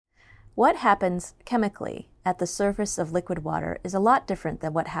What happens chemically at the surface of liquid water is a lot different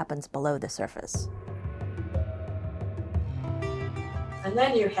than what happens below the surface. And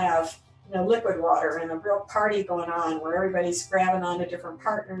then you have liquid water and a real party going on where everybody's grabbing onto different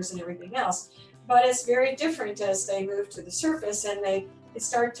partners and everything else. But it's very different as they move to the surface and they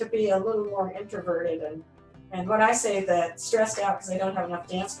start to be a little more introverted and what I say that stressed out because they don't have enough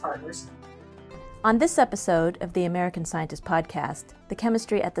dance partners. On this episode of the American Scientist Podcast, The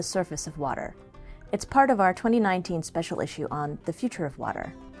Chemistry at the Surface of Water. It's part of our 2019 special issue on the future of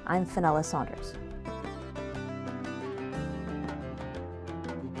water. I'm Fenella Saunders.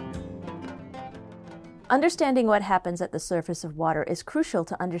 Understanding what happens at the surface of water is crucial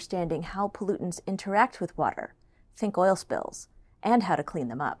to understanding how pollutants interact with water, think oil spills, and how to clean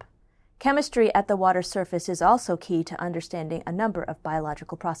them up. Chemistry at the water surface is also key to understanding a number of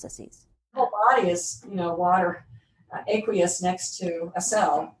biological processes. The whole body is, water, aqueous next to a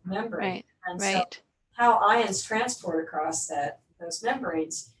cell membrane. Right. And right. So how ions transport across those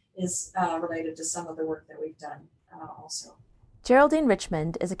membranes is related to some of the work that we've done also. Geraldine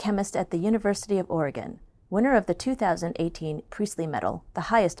Richmond is a chemist at the University of Oregon, winner of the 2018 Priestley Medal, the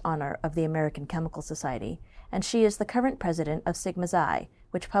highest honor of the American Chemical Society, and she is the current president of Sigma Xi,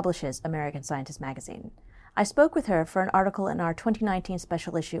 which publishes American Scientist magazine. I spoke with her for an article in our 2019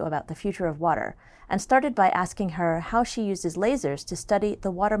 special issue about the future of water, and started by asking her how she uses lasers to study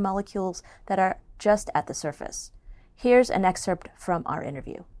the water molecules that are just at the surface. Here's an excerpt from our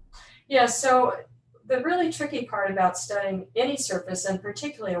interview. Yeah, so the really tricky part about studying any surface, and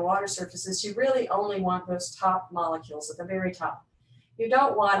particularly a water surface, is you really only want those top molecules at the very top. You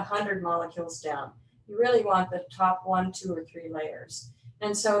don't want 100 molecules down. You really want the top 1, 2, or 3 layers.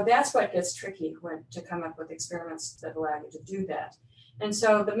 And so that's what gets tricky to come up with experiments that allow you to do that. And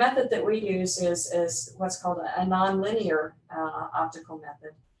so the method that we use is what's called a nonlinear optical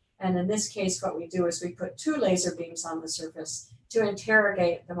method. And in this case, what we do is we put 2 laser beams on the surface to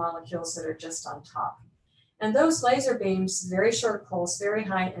interrogate the molecules that are just on top. And those laser beams, very short pulse, very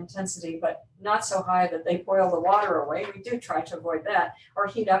high intensity, but not so high that they boil the water away. We do try to avoid that, or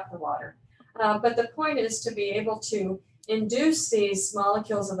heat up the water. But the point is to be able to induce these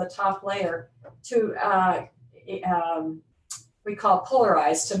molecules of the top layer to, we call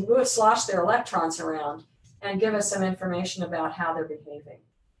polarize, to slosh their electrons around and give us some information about how they're behaving.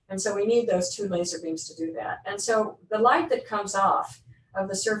 And so we need those 2 laser beams to do that. And so the light that comes off of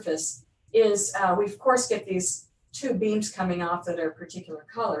the surface is, we of course get these 2 beams coming off that are a particular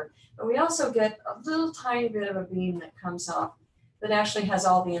color, but we also get a little tiny bit of a beam that comes off that actually has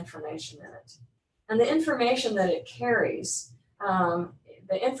all the information in it. And the information that it carries, the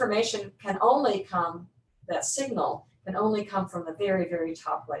information can only come, that signal can only come from the very, very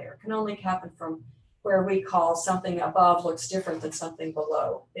top layer. It can only happen from where we call something above looks different than something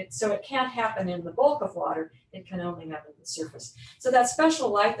below. So it can't happen in the bulk of water, it can only happen at the surface. So that special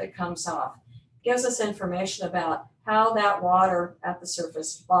light that comes off gives us information about how that water at the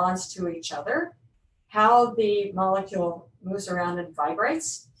surface bonds to each other, how the molecule moves around and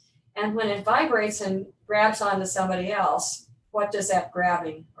vibrates. And when it vibrates and grabs onto somebody else, what does that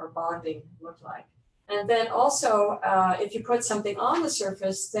grabbing or bonding look like? And then also, if you put something on the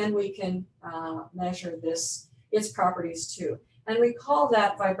surface, then we can measure its properties too. And we call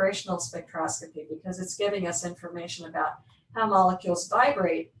that vibrational spectroscopy because it's giving us information about how molecules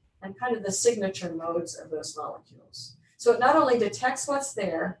vibrate and kind of the signature modes of those molecules. So it not only detects what's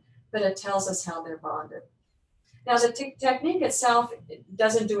there, but it tells us how they're bonded. Now, the technique itself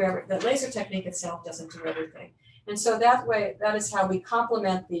doesn't do everything. The laser technique itself doesn't do everything. And so that is how we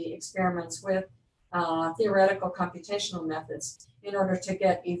complement the experiments with theoretical computational methods in order to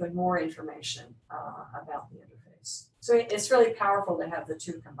get even more information about the interface. So it's really powerful to have the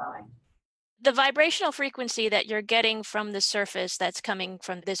 2 combined. The vibrational frequency that you're getting from the surface that's coming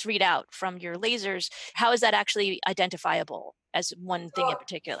from this readout from your lasers, how is that actually identifiable as one thing in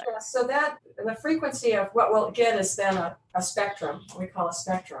particular? Yeah, so that the frequency of what we'll get is then a spectrum, we call a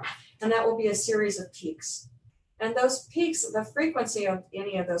spectrum, and that will be a series of peaks. And those peaks, the frequency of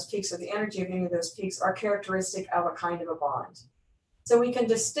any of those peaks or the energy of any of those peaks are characteristic of a kind of a bond. So we can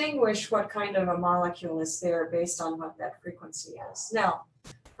distinguish what kind of a molecule is there based on what that frequency is. Now,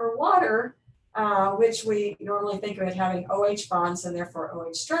 for water, which we normally think of it having OH bonds and therefore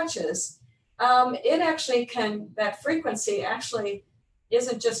OH stretches, it actually that frequency actually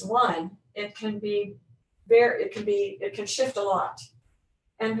isn't just one. It can shift a lot.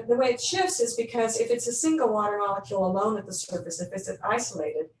 And the way it shifts is because if it's a single water molecule alone at the surface, if it's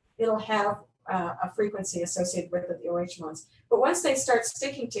isolated, it'll have a frequency associated with it, the OH ones. But once they start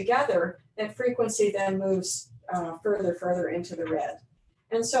sticking together, that frequency then moves further into the red.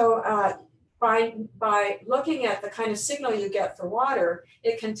 And so by looking at the kind of signal you get for water,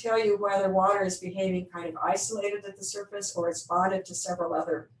 it can tell you whether water is behaving kind of isolated at the surface or it's bonded to several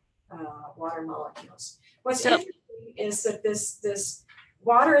other water molecules. What's interesting is that this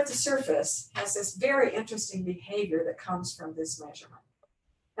water at the surface has this very interesting behavior that comes from this measurement.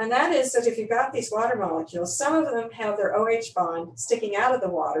 And that is that if you've got these water molecules, some of them have their OH bond sticking out of the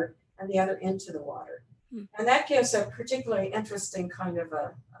water and the other into the water. And that gives a particularly interesting kind of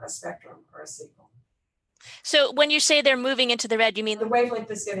a spectrum or a signal. So when you say they're moving into the red, you mean the wavelength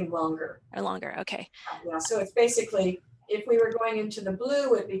is getting longer. Or longer, okay. Yeah, so it's basically, if we were going into the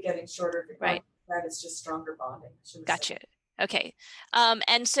blue, it'd be getting shorter. If right. Red, it's just stronger bonding. Gotcha. Okay.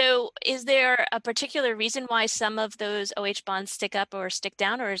 And so is there a particular reason why some of those OH bonds stick up or stick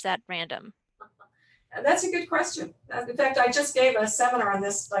down, or is that random? That's a good question. In fact, I just gave a seminar on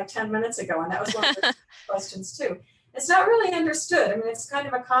this like 10 minutes ago, and that was one of the questions too. It's not really understood. I mean, it's kind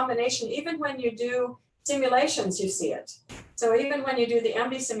of a combination. Even when you do simulations, you see it. So even when you do the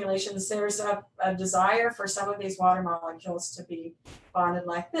MD simulations, there's a desire for some of these water molecules to be bonded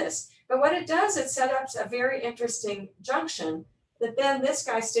like this. But what it does, it sets up a very interesting junction that then this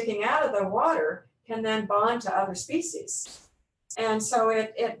guy sticking out of the water can then bond to other species. And so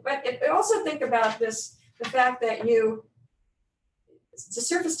but also think about this, the fact that the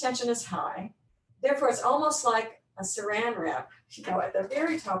surface tension is high, therefore it's almost like a saran wrap, at the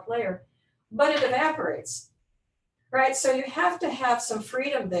very top layer, but it evaporates, right? So you have to have some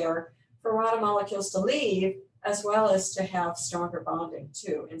freedom there for water molecules to leave, as well as to have stronger bonding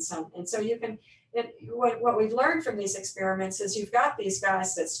too. And so you can, what we've learned from these experiments is you've got these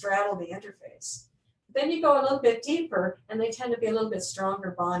guys that straddle the interface. Then you go a little bit deeper and they tend to be a little bit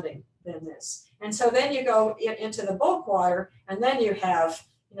stronger bonding than this. And so then you go into the bulk water and then you have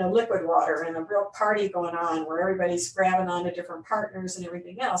liquid water and a real party going on where everybody's grabbing onto different partners and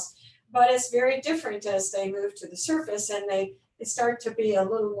everything else. But it's very different as they move to the surface and they start to be a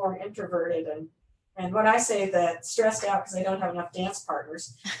little more introverted and what I say that stressed out because they don't have enough dance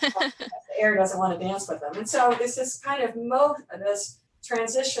partners. The air doesn't want to dance with them. And so this is kind of this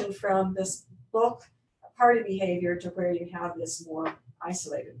transition from this bulk party behavior to where you have this more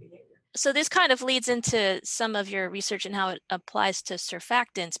isolated behavior. So this kind of leads into some of your research and how it applies to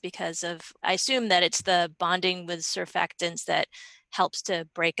surfactants because I assume that it's the bonding with surfactants that helps to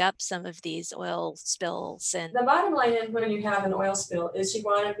break up some of these oil spills. And the bottom line is when you have an oil spill is you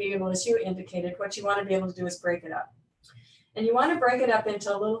want to be able, as you indicated, what you want to be able to do is break it up. And you want to break it up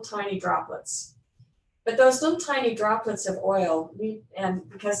into little tiny droplets. But those little tiny droplets of oil, and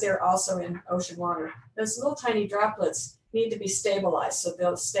because they're also in ocean water, those little tiny droplets need to be stabilized so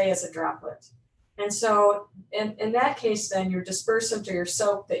they'll stay as a droplet. And so in that case, then your dispersant or your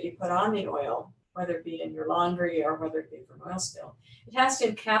soap that you put on the oil, whether it be in your laundry or whether it be from oil spill, it has to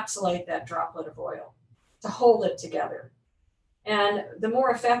encapsulate that droplet of oil to hold it together. And the more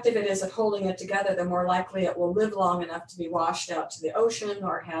effective it is at holding it together, the more likely it will live long enough to be washed out to the ocean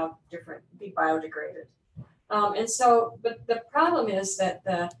or be biodegraded. But the problem is that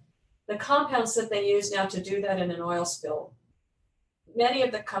the compounds that they use now to do that in an oil spill, many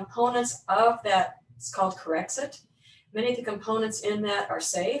of the components of that, it's called Corexit, many of the components in that are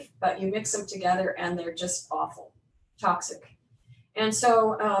safe, but you mix them together and they're just awful, toxic. And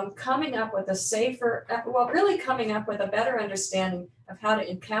so coming up with coming up with a better understanding of how to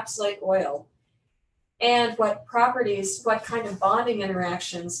encapsulate oil and what kind of bonding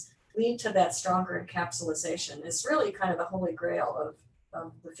interactions lead to that stronger encapsulation is really kind of the holy grail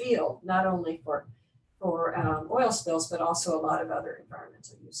of the field, not only for oil spills, but also a lot of other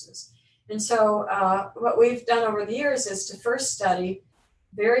environmental uses. And so what we've done over the years is to first study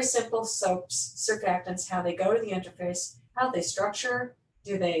very simple soaps, surfactants, how they go to the interface, how they structure,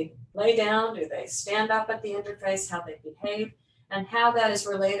 do they lay down, do they stand up at the interface, how they behave, and how that is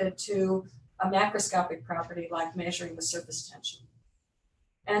related to a macroscopic property like measuring the surface tension.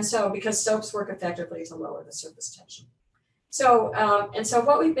 And so because soaps work effectively to lower the surface tension. So, and so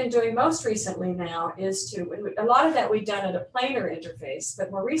what we've been doing most recently now is a lot of that we've done at a planar interface,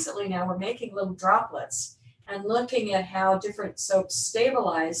 but more recently now we're making little droplets and looking at how different soaps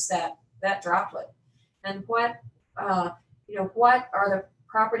stabilize that droplet and what are the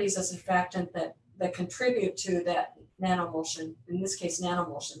properties of surfactant that contribute to that nanomulsion, in this case,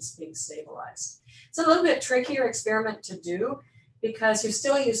 nanomulsions being stabilized. It's a little bit trickier experiment to do because you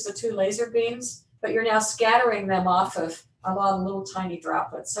still use the two laser beams, but you're now scattering them off of a lot of little tiny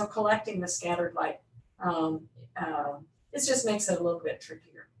droplets. So collecting the scattered light, it just makes it a little bit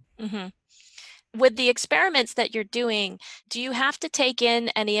trickier. Mm-hmm. With the experiments that you're doing, do you have to take in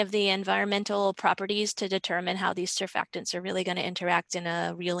any of the environmental properties to determine how these surfactants are really going to interact in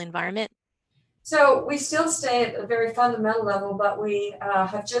a real environment? So we still stay at a very fundamental level, but we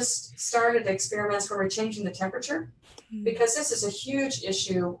have just started experiments where we're changing the temperature, because this is a huge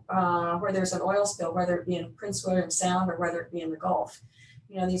issue where there's an oil spill, whether it be in Prince William Sound or whether it be in the Gulf.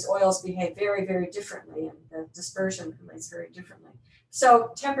 These oils behave very, very differently, and the dispersion relates very differently.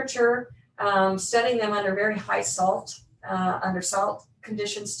 So temperature, studying them under very high salt, under salt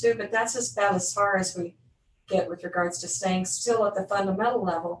conditions too, but that's about as far as we get with regards to staying still at the fundamental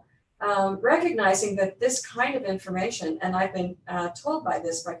level. Recognizing that this kind of information, and I've been told by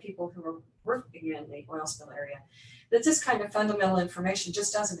people who are working in the oil spill area, that this kind of fundamental information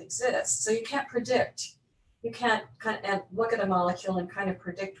just doesn't exist. So you can't predict. You can't look at a molecule and kind of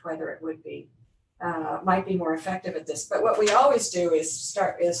predict whether it would be, might be more effective at this. But what we always do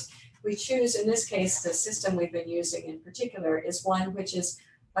is we choose, in this case, the system we've been using in particular is one which is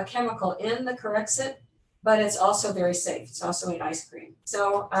a chemical in the Corexit, but it's also very safe. It's also in ice cream.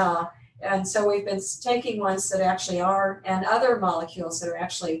 So, and so we've been taking ones that actually are, and other molecules that are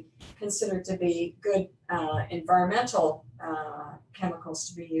actually considered to be good environmental chemicals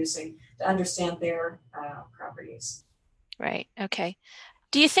to be using to understand their properties. Right. Okay.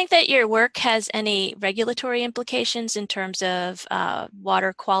 Do you think that your work has any regulatory implications in terms of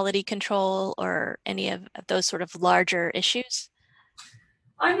water quality control or any of those sort of larger issues?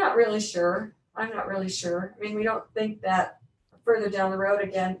 I'm not really sure. I mean, we don't think that further down the road.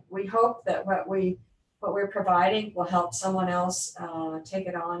 Again, we hope that what we're providing will help someone else take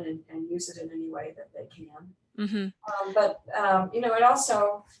it on and use it in any way that they can. Mm-hmm. But it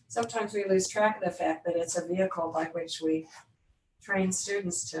also, sometimes we lose track of the fact that it's a vehicle by which we train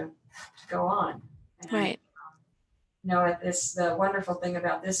students to go on. And, right. The wonderful thing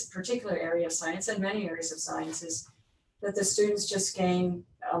about this particular area of science, and many areas of science, is that the students just gain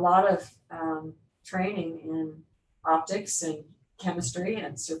a lot of training in optics and chemistry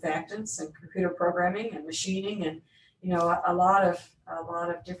and surfactants and computer programming and machining and a lot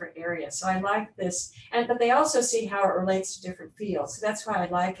of different areas. So I like this, but they also see how it relates to different fields. So that's why I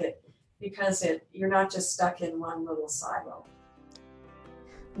like it, because you're not just stuck in one little silo.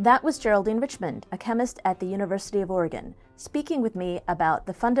 That was Geraldine Richmond, a chemist at the University of Oregon, speaking with me about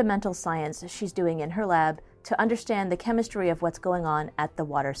the fundamental science she's doing in her lab to understand the chemistry of what's going on at the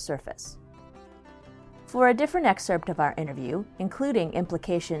water's surface. For a different excerpt of our interview, including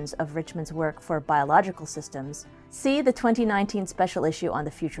implications of Richmond's work for biological systems, see the 2019 special issue on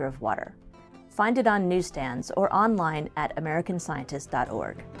the future of water. Find it on newsstands or online at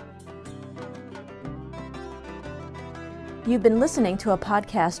americanscientist.org. You've been listening to a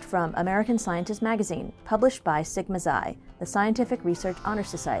podcast from American Scientist magazine, published by Sigma Xi, the Scientific Research Honor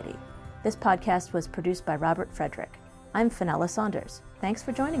Society. This podcast was produced by Robert Frederick. I'm Fenella Saunders. Thanks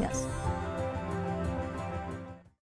for joining us.